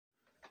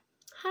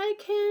Hi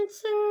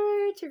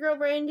Cancer, it's your girl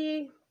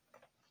Brandy,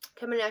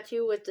 coming at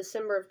you with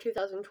December of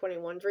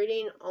 2021's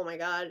reading. Oh my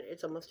god,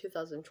 it's almost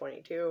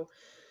 2022.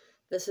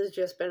 This has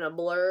just been a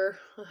blur.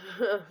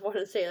 I want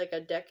to say like a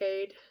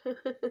decade.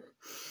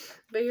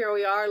 But here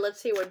we are.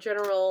 Let's see what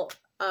general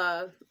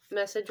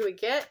message we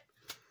get.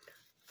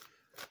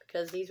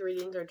 Because these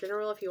readings are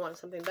general. If you want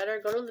something better,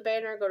 go to the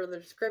banner, go to the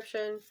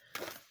description.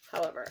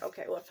 However,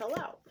 okay, what fell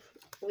out?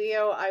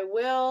 Leo, I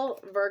will.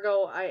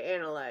 Virgo, I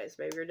analyze.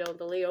 Maybe you're dealing with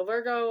the Leo,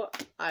 Virgo.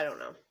 I don't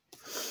know.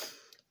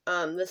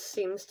 This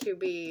seems to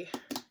be...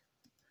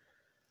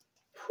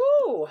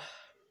 Whew!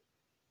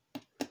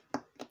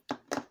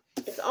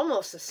 It's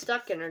almost a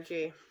stuck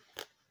energy.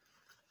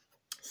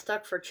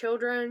 Stuck for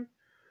children.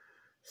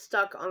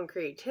 Stuck on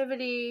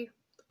creativity.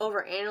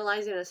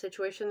 Over-analyzing a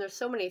situation. There's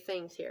so many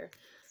things here.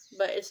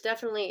 But it's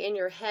definitely in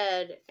your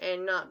head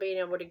and not being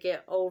able to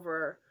get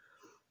over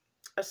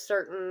a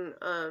certain...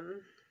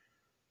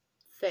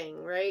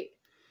 thing, right?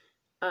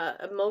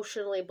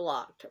 Emotionally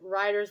blocked.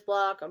 Writer's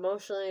block,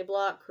 emotionally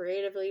blocked,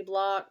 creatively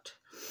blocked.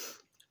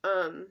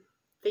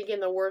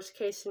 Thinking the worst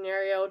case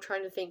scenario,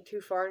 trying to think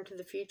too far into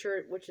the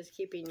future, which is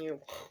keeping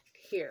you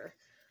here.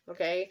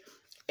 Okay?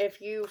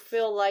 If you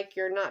feel like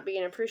you're not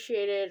being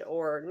appreciated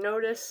or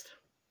noticed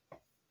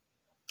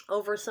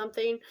over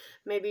something,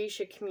 maybe you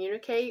should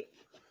communicate.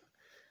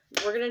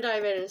 We're going to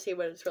dive in and see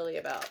what it's really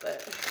about,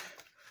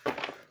 but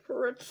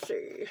let's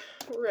see.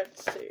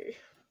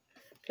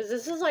 Because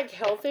this is like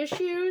health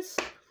issues,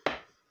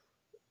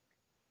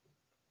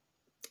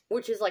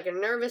 which is like a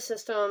nervous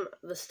system,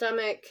 the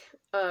stomach.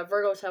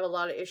 Virgos have a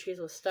lot of issues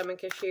with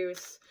stomach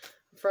issues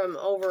from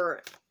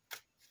over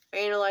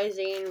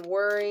analyzing,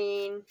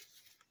 worrying.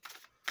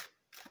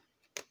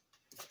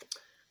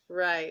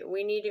 Right,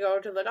 we need to go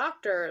to the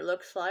doctor, it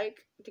looks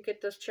like, to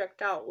get this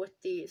checked out with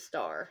the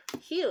star.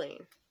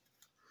 Healing.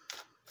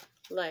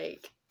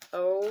 Like,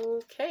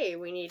 okay,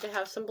 we need to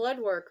have some blood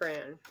work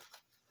ran.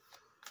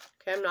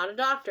 Okay, I'm not a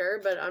doctor,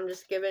 but I'm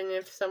just giving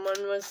if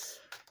someone was...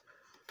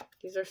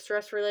 These are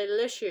stress-related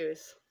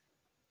issues.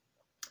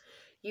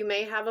 You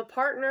may have a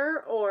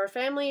partner or a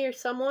family or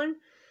someone.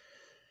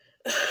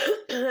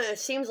 It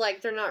seems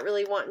like they're not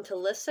really wanting to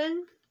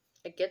listen.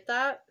 I get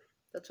that.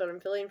 That's what I'm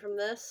feeling from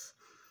this.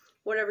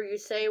 Whatever you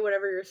say,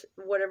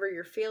 whatever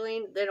you're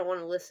feeling, they don't want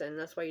to listen.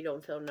 That's why you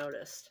don't feel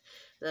noticed.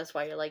 And that's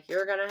why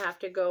you're going to have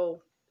to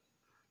go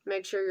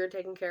make sure you're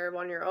taken care of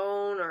on your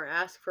own or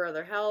ask for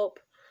other help,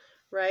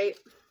 right?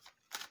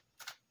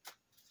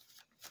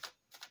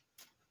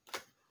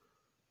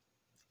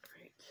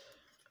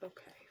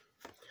 Okay.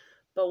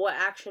 But what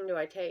action do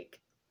I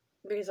take?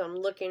 Because I'm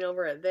looking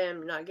over at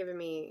them, not giving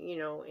me, you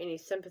know, any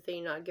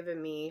sympathy, not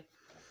giving me,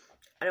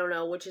 I don't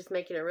know, which is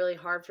making it really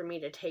hard for me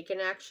to take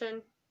an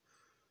action.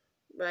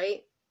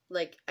 Right?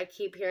 Like, I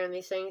keep hearing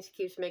these things,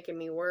 keeps making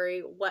me worry.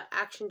 What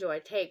action do I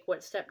take?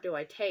 What step do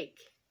I take?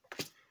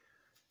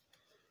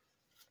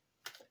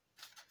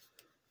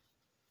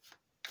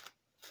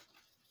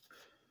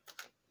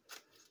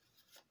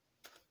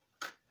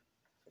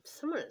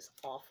 Someone is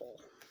awful.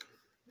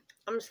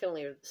 I'm just going to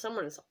leave it.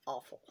 Someone is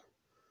awful.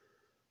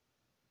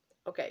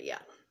 Okay, yeah,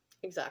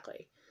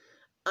 exactly.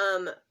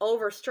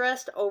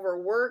 Overstressed,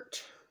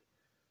 overworked.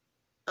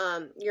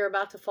 You're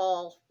about to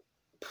fall.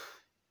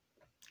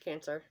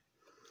 Cancer.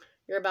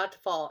 You're about to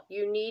fall.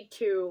 You need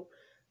to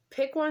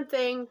pick one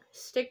thing,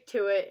 stick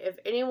to it. If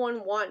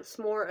anyone wants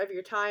more of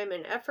your time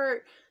and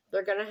effort,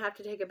 they're going to have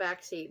to take a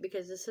back seat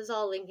because this is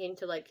all linking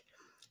to like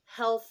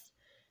health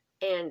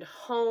and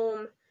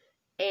home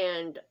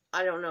and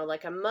I don't know,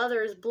 like a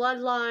mother's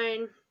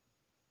bloodline.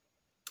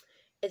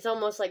 It's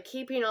almost like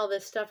keeping all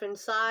this stuff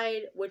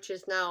inside, which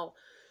is now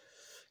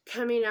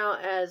coming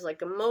out as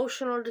like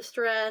emotional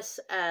distress,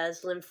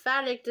 as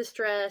lymphatic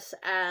distress,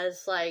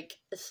 as like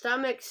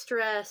stomach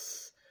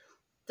stress.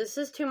 This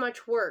is too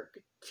much work.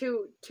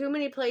 Too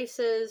many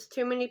places,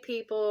 too many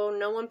people,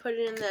 no one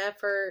putting in the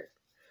effort.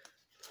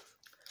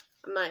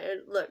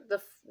 Look,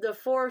 the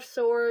Four of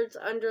Swords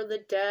under the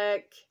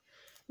deck.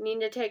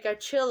 Need to take a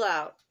chill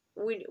out.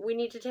 We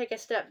need to take a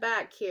step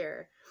back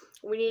here.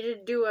 We need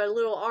to do a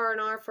little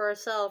R&R for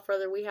ourselves,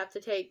 whether we have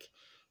to take,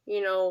 you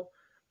know,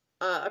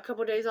 a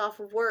couple days off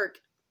of work.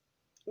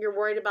 You're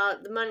worried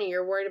about the money.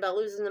 You're worried about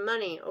losing the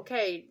money.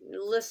 Okay,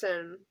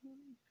 listen.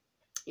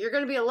 You're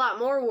going to be a lot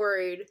more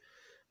worried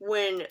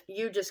when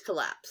you just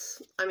collapse.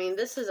 I mean,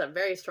 this is a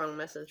very strong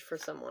message for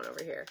someone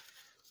over here.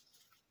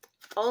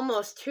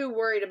 Almost too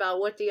worried about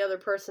what the other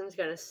person's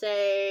going to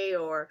say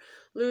or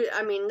lose.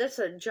 I mean, that's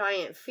a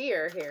giant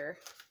fear here.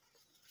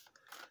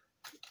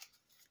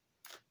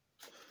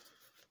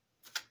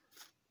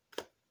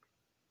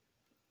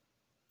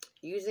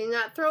 Using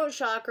that throat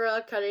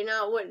chakra, cutting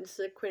out what? It's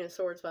the Queen of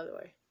Swords, by the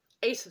way.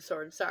 Ace of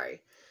Swords,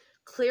 sorry.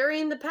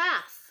 Clearing the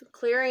path.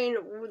 Clearing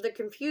the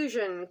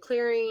confusion.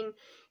 Clearing,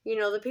 you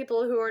know, the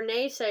people who are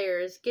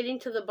naysayers. Getting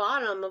to the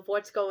bottom of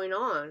what's going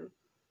on.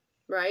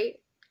 Right?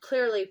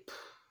 Clearly,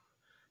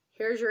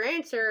 here's your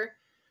answer.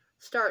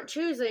 Start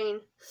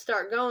choosing.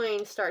 Start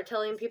going. Start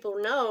telling people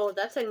no.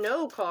 That's a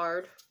no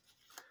card.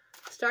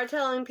 Start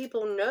telling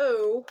people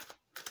no.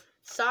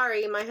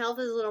 sorry, my health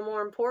is a little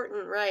more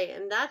important, right?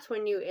 And that's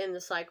when you end the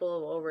cycle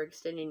of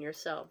overextending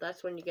yourself.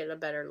 That's when you get a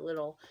better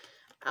little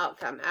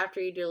outcome after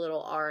you do a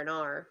little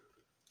R&R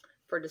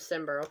for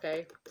December,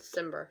 okay?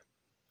 December.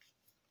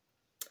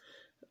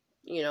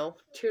 You know,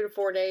 2 to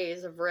 4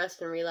 days of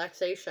rest and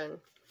relaxation.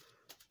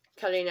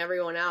 Cutting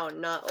everyone out,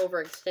 not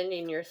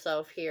overextending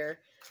yourself here.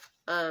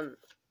 I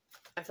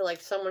feel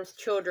like someone's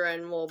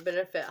children will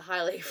benefit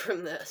highly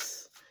from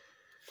this.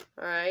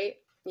 Alright?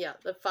 Yeah,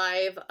 the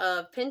 5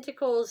 of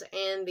Pentacles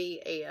and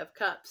the 8 of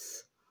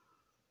Cups.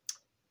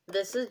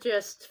 This is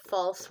just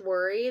false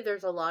worry.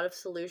 There's a lot of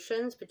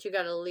solutions, but you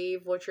got to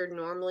leave what you're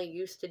normally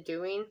used to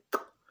doing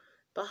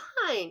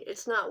behind.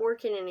 It's not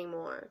working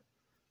anymore.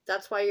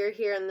 That's why you're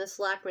here in this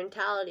lack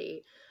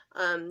mentality.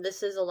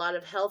 This is a lot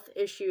of health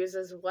issues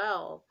as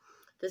well.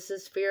 This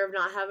is fear of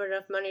not having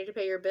enough money to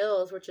pay your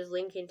bills, which is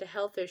linking to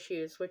health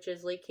issues, which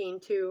is linking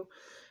to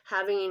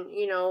having,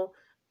 you know,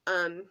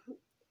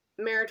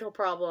 marital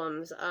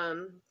problems,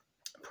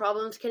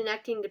 problems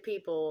connecting to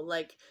people.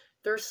 Like,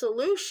 there's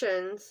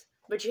solutions,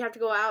 but you have to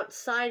go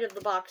outside of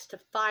the box to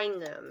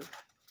find them.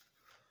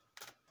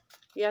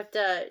 You have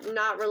to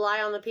not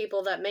rely on the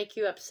people that make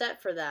you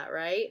upset for that,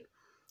 right?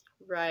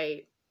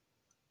 Right.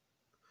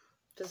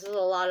 This is a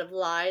lot of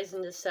lies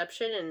and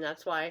deception, and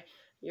that's why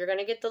you're going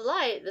to get the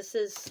light. This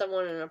is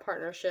someone in a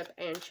partnership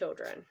and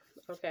children,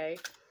 okay?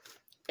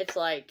 It's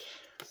like,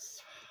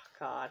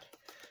 God,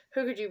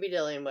 who could you be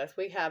dealing with?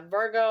 We have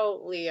Virgo,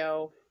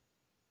 Leo,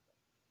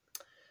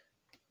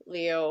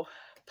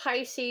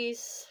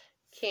 Pisces,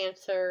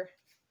 Cancer,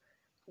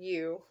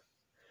 you,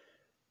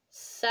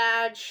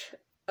 Sag,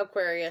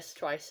 Aquarius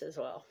twice as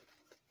well.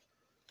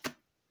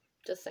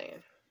 Just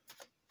saying.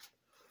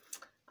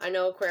 I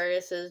know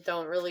Aquariuses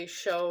don't really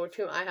show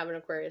too... I have an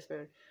Aquarius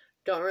moon.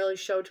 Don't really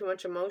show too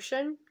much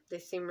emotion. They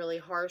seem really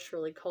harsh,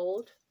 really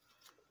cold.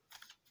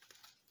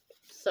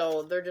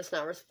 So they're just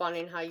not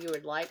responding how you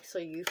would like. So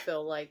you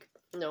feel like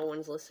no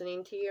one's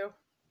listening to you.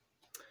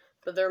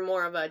 But they're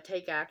more of a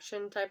take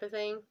action type of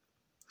thing.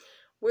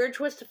 Weird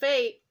twist of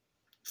fate.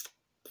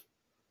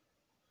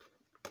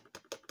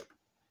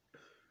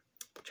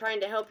 Trying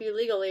to help you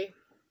legally.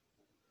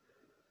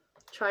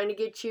 Trying to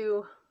get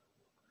you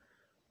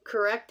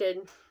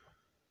corrected.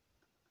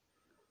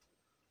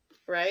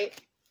 Right?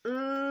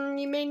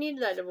 You may need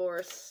that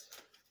divorce.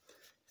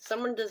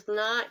 Someone does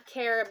not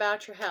care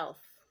about your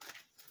health.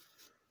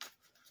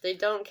 They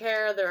don't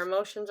care. Their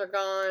emotions are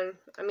gone.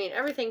 I mean,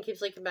 everything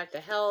keeps linking back to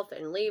health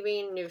and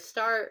leaving. New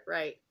start.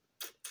 Right.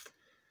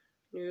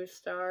 New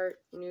start.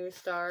 New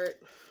start.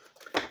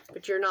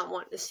 But you're not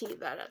wanting to see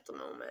that at the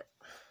moment.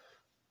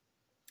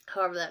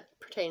 However that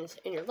pertains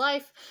in your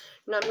life.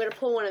 Now I'm going to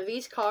pull one of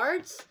these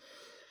cards.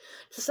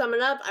 To sum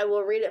it up, I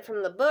will read it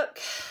from the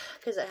book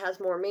because it has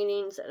more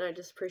meanings and I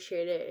just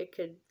appreciate it. It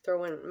could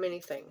throw in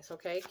many things,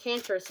 okay?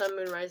 Cancer, Sun,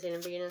 Moon, Rising,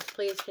 and Venus.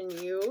 Please, can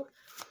you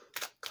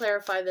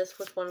clarify this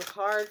with one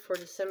card for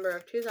December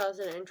of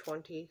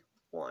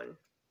 2021?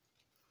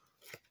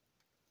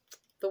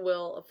 The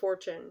Wheel of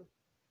Fortune,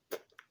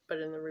 but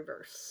in the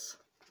reverse.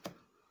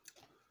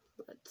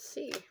 Let's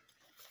see.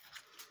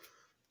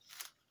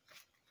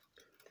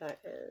 That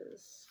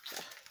is...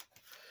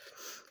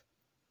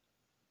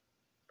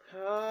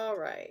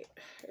 Alright.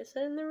 Is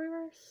it in the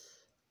reverse?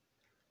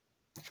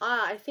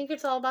 I think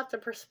it's all about the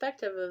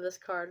perspective of this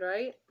card,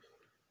 right?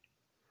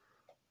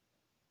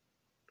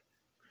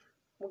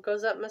 What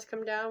goes up must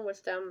come down.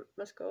 What's down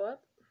must go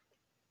up.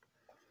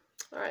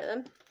 Alright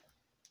then.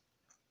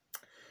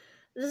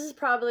 This is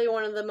probably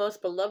one of the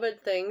most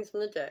beloved things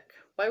in the deck.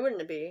 Why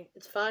wouldn't it be?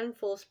 It's fun,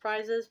 full of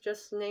surprises,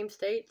 just the name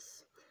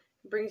states.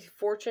 It brings you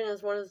fortune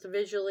as one of the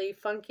visually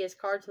funkiest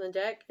cards in the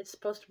deck. It's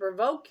supposed to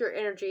provoke your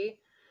energy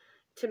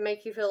to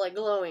make you feel like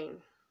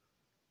glowing.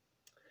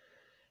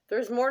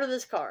 There's more to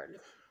this card.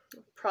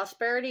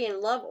 Prosperity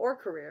in love or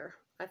career.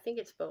 I think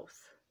it's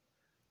both.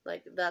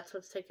 Like, that's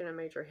what's taking a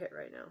major hit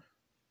right now.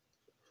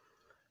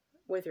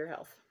 With your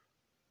health.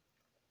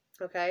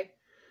 Okay?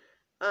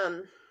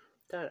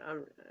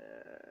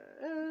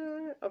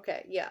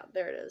 Okay, yeah,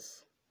 there it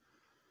is.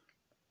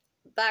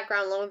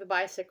 Background along with the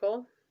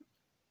bicycle.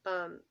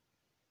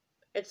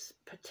 It's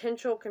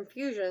potential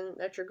confusion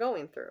that you're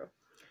going through.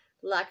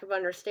 Lack of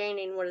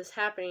understanding what is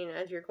happening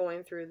as you're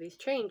going through these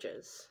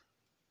changes.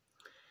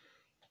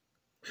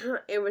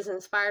 It was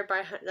inspired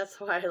by,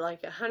 that's why I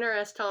like it, Hunter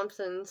S.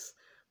 Thompson's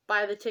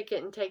Buy the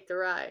Ticket and Take the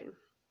Ride.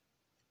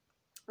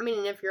 I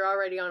mean, if you're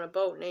already on a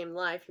boat named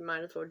Life, you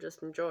might as well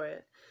just enjoy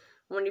it.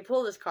 When you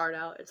pull this card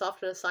out, it's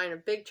often a sign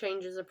of big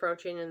changes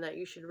approaching and that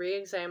you should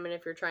re-examine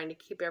if you're trying to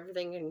keep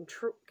everything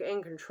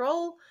in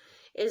control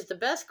is the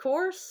best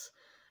course,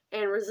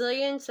 and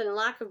resilience and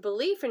lack of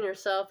belief in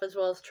yourself as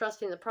well as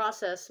trusting the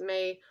process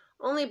may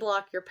only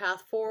block your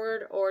path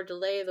forward or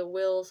delay the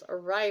will's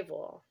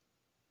arrival.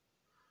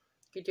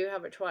 You do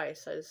have it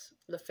twice, as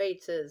the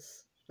fates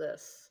is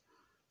this.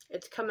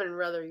 It's coming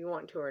whether you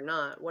want to or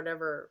not.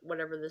 Whatever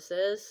this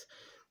is,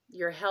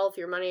 your health,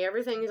 your money,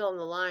 everything's on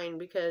the line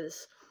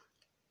because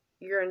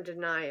you're in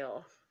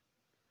denial.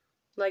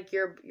 Like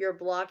you're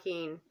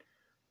blocking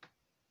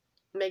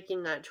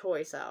making that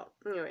choice out.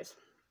 Anyways.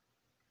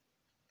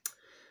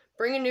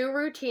 Bring a new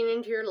routine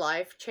into your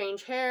life.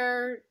 Change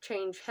hair,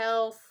 change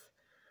health,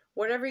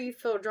 whatever you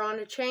feel drawn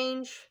to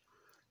change.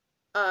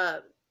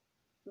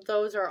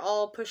 Those are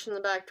all pushing the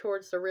back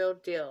towards the real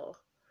deal.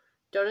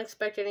 Don't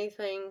expect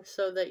anything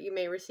so that you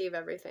may receive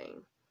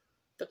everything.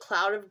 The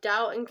cloud of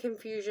doubt and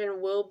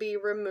confusion will be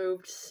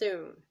removed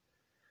soon.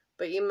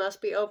 But you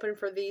must be open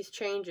for these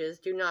changes.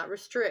 Do not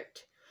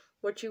restrict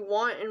what you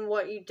want and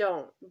what you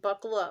don't.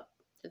 Buckle up.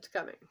 It's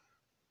coming.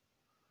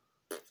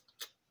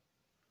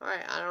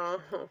 Alright, I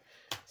don't know.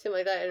 Seems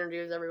like that energy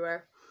is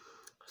everywhere.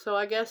 So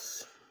I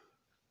guess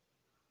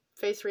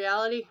face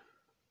reality.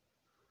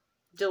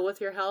 Deal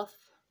with your health.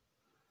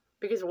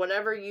 Because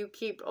whatever you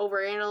keep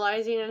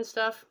overanalyzing and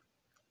stuff,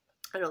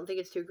 I don't think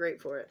it's too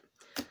great for it.